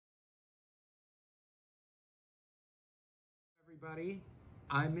Everybody,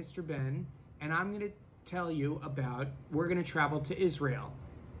 I'm Mr. Ben, and I'm going to tell you about, we're going to travel to Israel.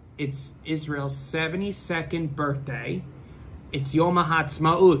 It's Israel's 72nd birthday. It's Yom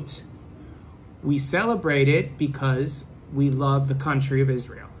Ha'atzmaut. We celebrate it because we love the country of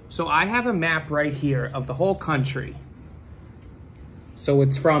Israel. So I have a map right here of the whole country. So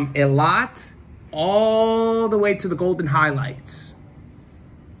it's from Eilat all the way to the Golden Highlights.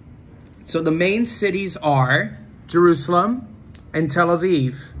 So the main cities are Jerusalem and Tel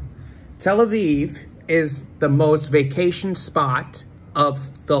Aviv. Tel Aviv is the most vacation spot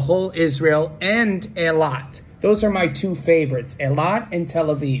of the whole Israel, and Eilat. Those are my two favorites, Eilat and Tel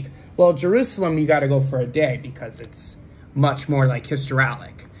Aviv. Well, Jerusalem, you gotta go for a day because it's much more like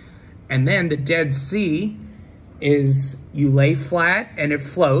historic. And then the Dead Sea is, you lay flat and it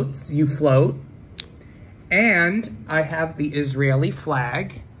floats, you float. And I have the Israeli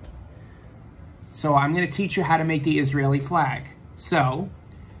flag. So I'm gonna teach you how to make the Israeli flag. So,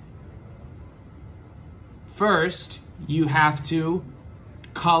 first, you have to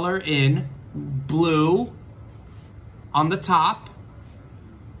color in blue on the top,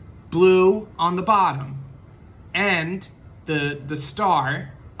 blue on the bottom, and the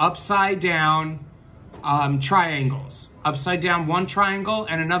star upside down triangles. Upside down one triangle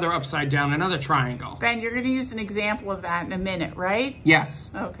and another upside down another triangle. Ben, you're going to use an example of that in a minute, right? Yes.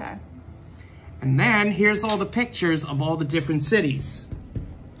 Okay. And then here's all the pictures of all the different cities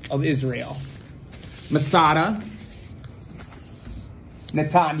of Israel. Masada,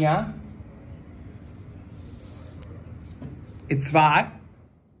 Netanya, Itzvat,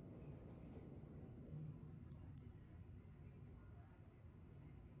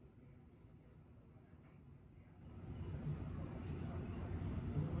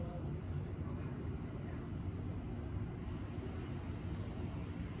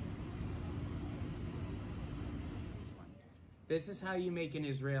 This is how you make an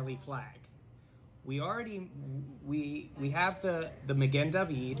Israeli flag. We have the Magen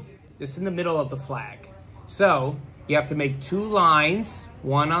David. This is in the middle of the flag. So you have to make two lines,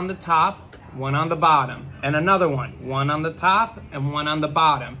 one on the top, one on the bottom, and another one on the top and one on the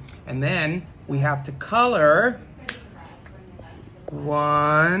bottom. And then we have to color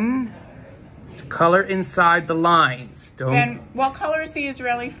color inside the lines. Ben, what color is the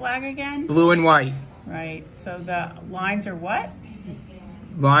Israeli flag again? Blue and white. Right, so the lines are what?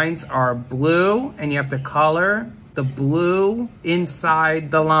 Lines are blue, and you have to color the blue inside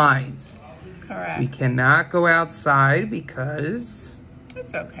the lines. Correct. We cannot go outside because...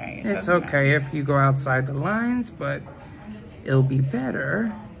 It's okay. It's okay if you go outside the lines, but it'll be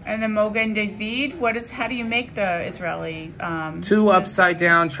better. And the Magen David, how do you make the Israeli... Two upside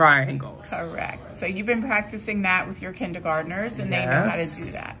down triangles. Correct. So you've been practicing that with your kindergartners, and they know how to do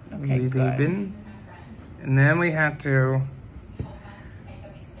that. Okay, good. And then we have to...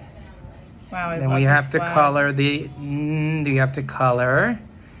 Wow, I then love we have this to flag. color you have to color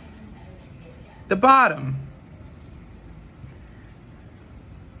the bottom.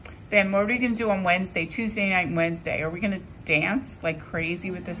 Ben, what are we going to do on Wednesday, Tuesday night and Wednesday? Are we going to dance like crazy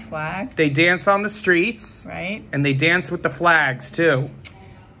with this flag? They dance on the streets. Right. And they dance with the flags, too.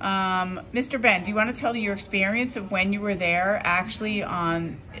 Mr. Ben, do you want to tell your experience of when you were there actually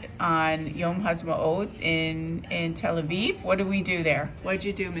on Yom Ha'atzmaut in Tel Aviv? What did we do there? What did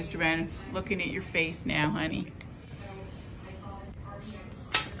you do, Mr. Ben? Looking at your face now, honey.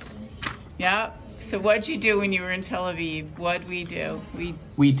 Yep. So what'd you do when you were in Tel Aviv? What'd we do?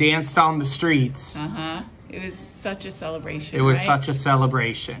 We danced on the streets. Uh-huh. It was such a celebration, It was right? such a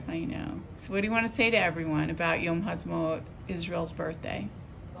celebration. I know. So what do you want to say to everyone about Yom Ha'atzmaut, Israel's birthday?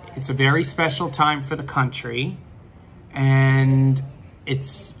 It's a very special time for the country, and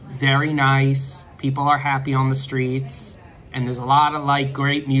it's very nice. People are happy on the streets, and there's a lot of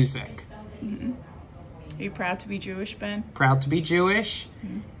great music. Mm-hmm. Are you proud to be Jewish, Ben? Proud to be Jewish.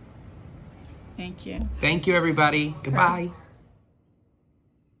 Mm-hmm. Thank you. Thank you, everybody. Goodbye.